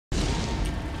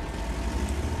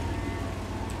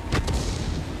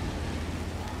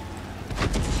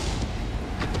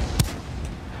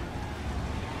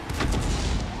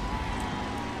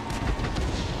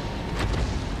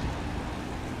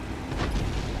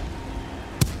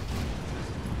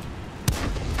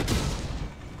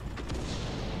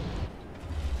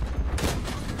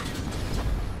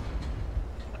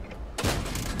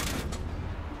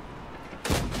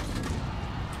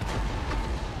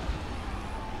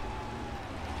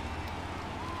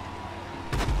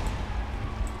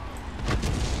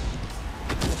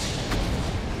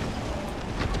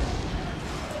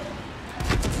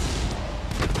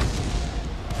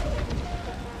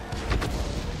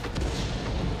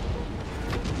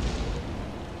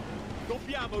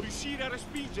Dobbiamo riuscire a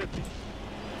respingerli.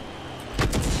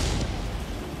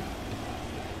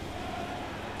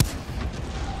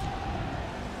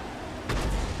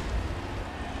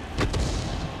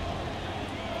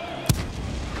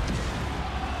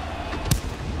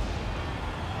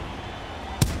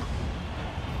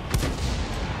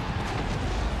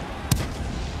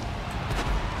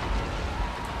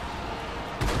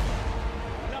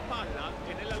 La palla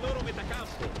è nella loro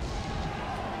metacampo.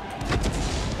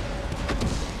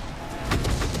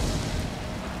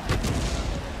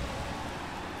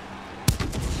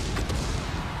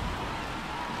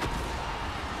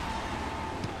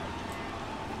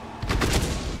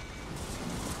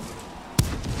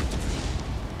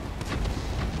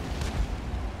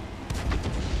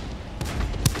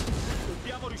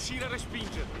 Dobbiamo riuscire a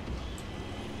respingerli.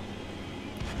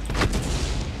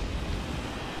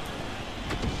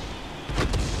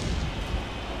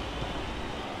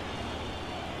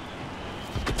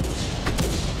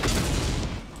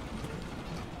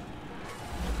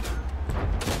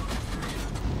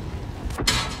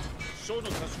 Sono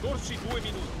trascorsi 2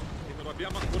 minuti e non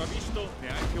abbiamo ancora visto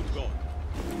neanche un gol.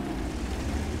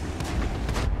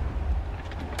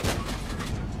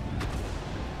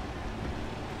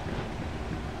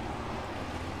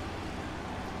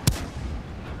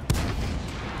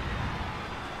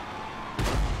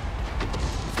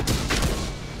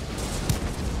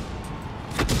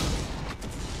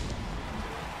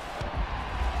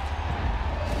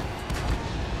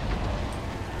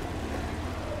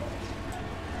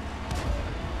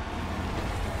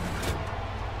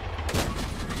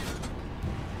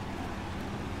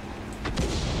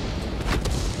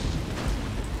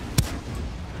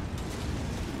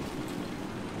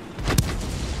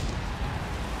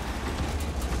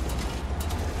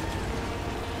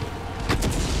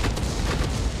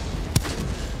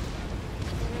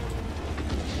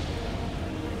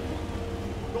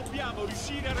 Dobbiamo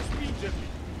riuscire a respingerli.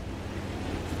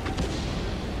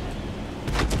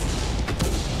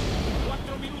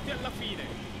 4 minuti alla fine.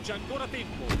 C'è ancora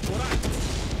tempo.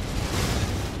 Coraggio.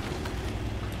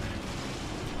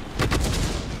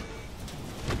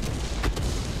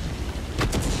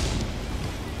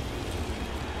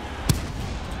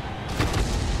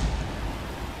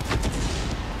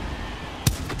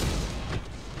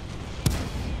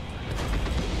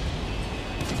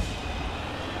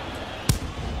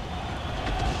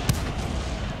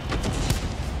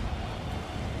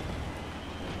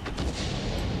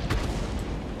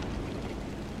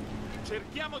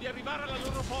 Cerchiamo di arrivare alla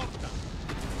loro porta.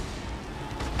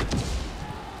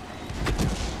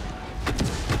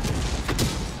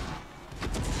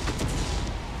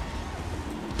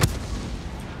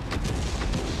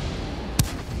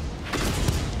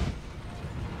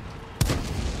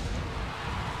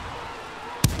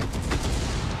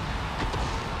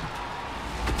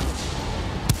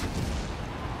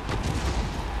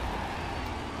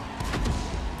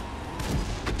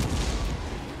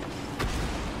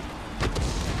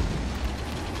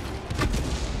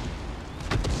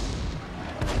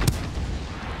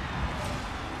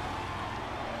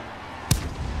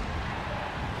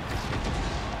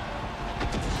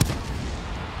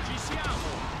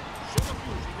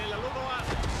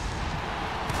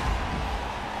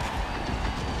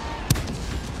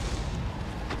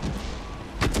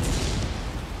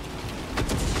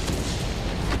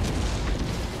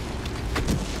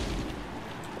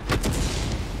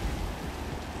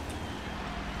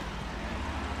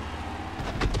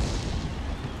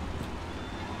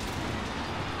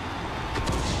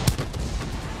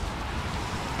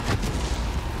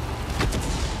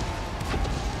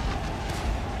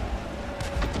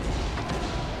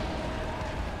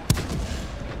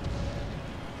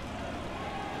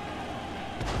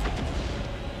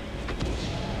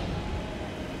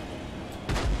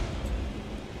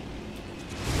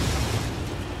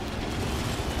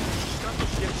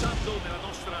 Nella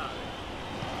nostra area.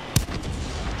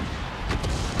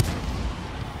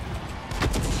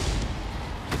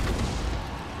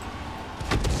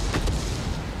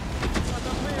 Ma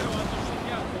davvero hanno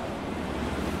segnato?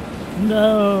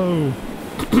 No!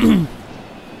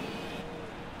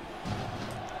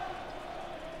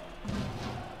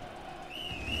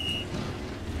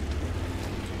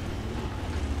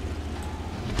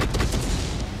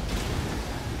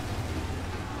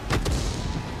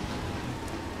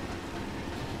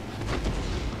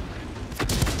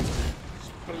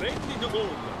 Splendido gol.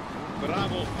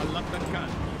 Bravo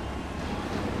all'attaccante.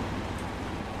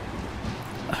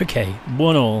 Okay,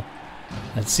 1-1.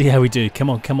 Let's see how we do. Come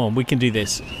on, we can do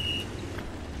this.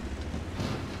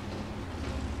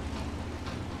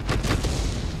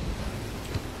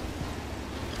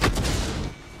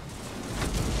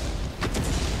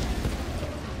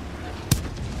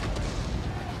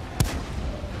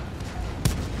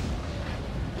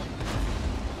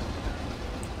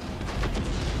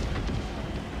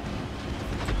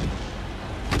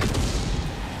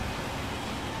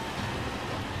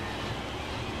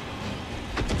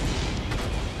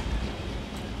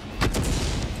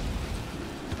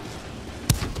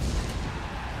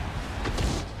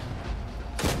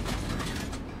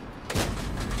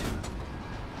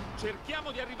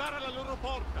 Cerchiamo di arrivare alla loro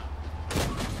porta.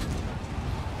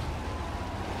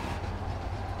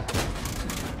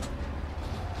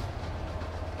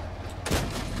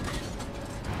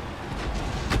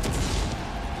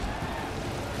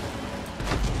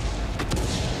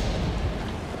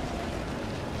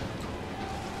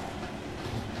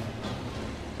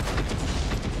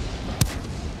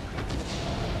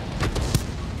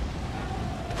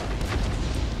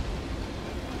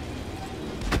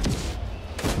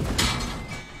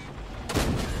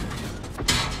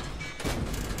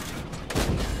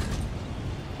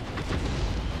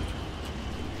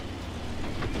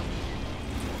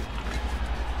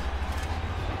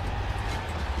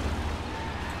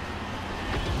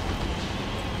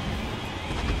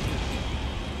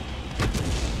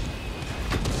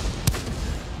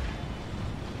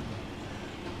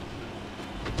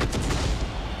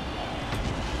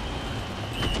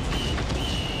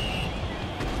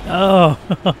 Oh.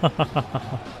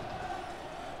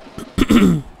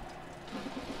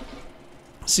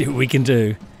 See what we can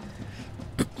do.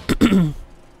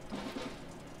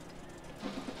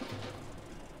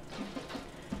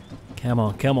 Come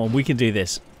on, we can do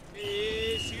this.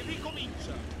 E si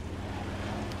ricomincia.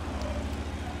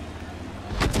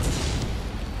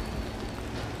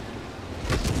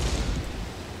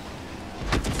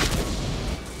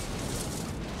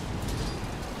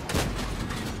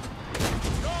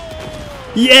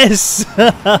 Yes!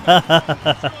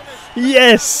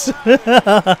 Yes!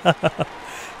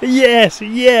 Yes!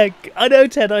 Yeah! I know,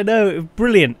 Ted, I know.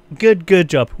 Brilliant. Good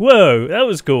job. Whoa, that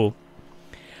was cool.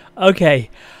 Okay.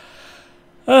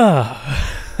 Oh.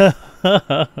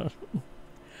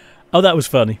 Oh, that was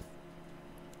funny.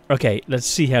 Okay, let's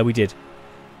see how we did.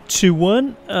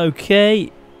 2-1.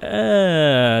 Okay.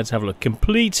 Let's have a look.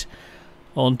 Complete.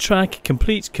 On track.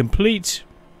 Complete.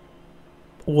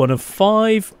 1 of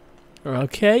 5.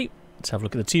 Okay. Let's have a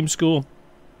look at the team score.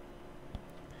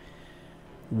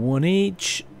 1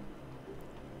 each.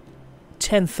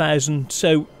 10,000.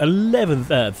 So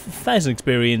 11,000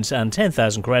 experience and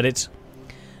 10,000 credits.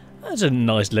 That's a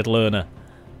nice little earner.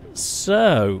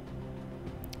 So,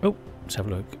 oh, let's have a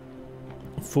look.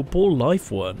 Football Life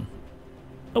 1.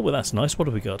 Oh, well, that's nice. What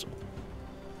have we got?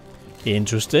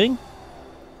 Interesting.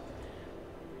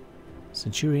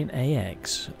 Centurion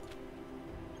AX.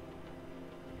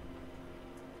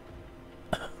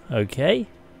 Okay.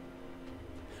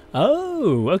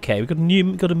 Oh, okay. We've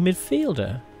got a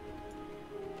midfielder.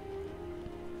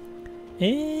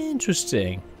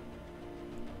 Interesting.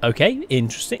 Okay,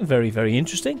 interesting. Very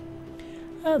interesting.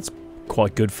 That's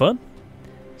quite good fun.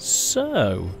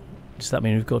 So, does that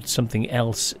mean we've got something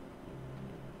else?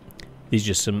 These are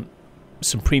just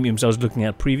some premiums I was looking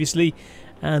at previously,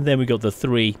 and then we got the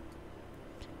 3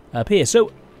 up here.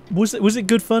 So, was it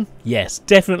good fun? Yes,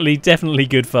 definitely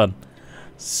good fun.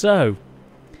 So,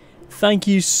 thank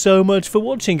you so much for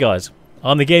watching, guys.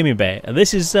 I'm the Gaming Bear, and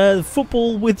this is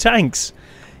Football with Tanks.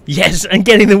 Yes, and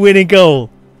getting the winning goal.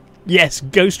 Yes,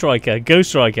 go striker, go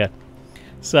striker.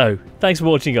 So, thanks for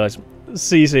watching, guys.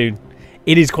 See you soon.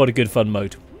 It is quite a good fun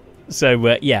mode.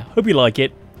 So, yeah, hope you like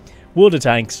it. World of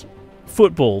Tanks,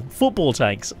 football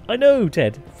tanks. I know,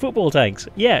 Ted, football tanks.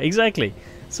 Yeah, exactly.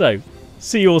 So,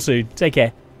 see you all soon. Take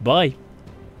care. Bye.